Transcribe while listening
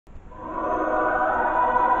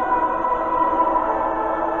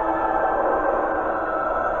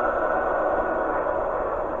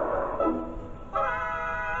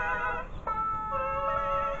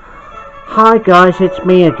Hi guys, it's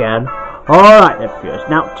me again. Alright then viewers,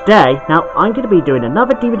 today I'm going to be doing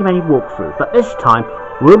another DVD menu walkthrough, but this time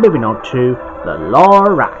we're moving on to the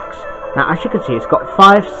Lorax. Now as you can see, it's got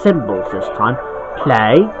 5 symbols this time: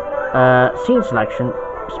 play, scene selection,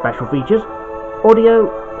 special features, audio,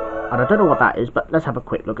 and I don't know what that is, but let's have a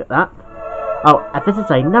quick look at that. Oh, and this is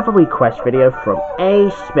another request video from A.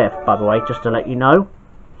 Smith, by the way, just to let you know.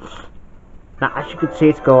 Now as you can see,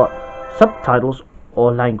 it's got subtitles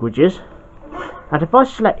or languages, and if I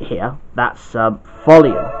select here, that's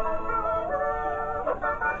volume.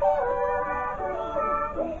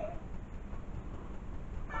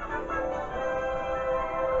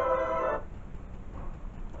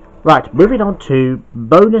 Right, moving on to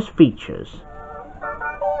bonus features.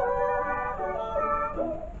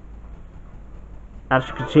 As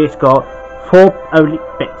you can see, it's got 4 only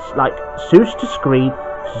bits, like Zeus to screen,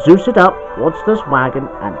 Zeus it up, Monsters Wagon,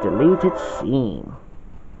 and deleted scene.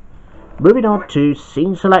 Moving on to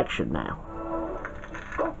scene selection now.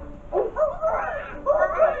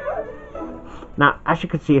 Now, as you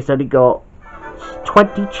can see, it's only got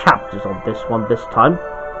 20 chapters on this one this time.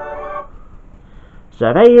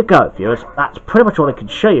 So there you go, viewers. That's pretty much all I can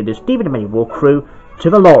show you in this DVD menu walkthrough to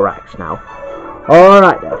the Lorax now.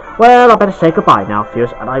 Alright then. Well, I better say goodbye now,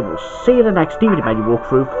 viewers, and I will see you in the next DVD menu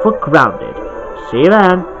walkthrough for Grounded. See you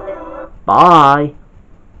then. Bye.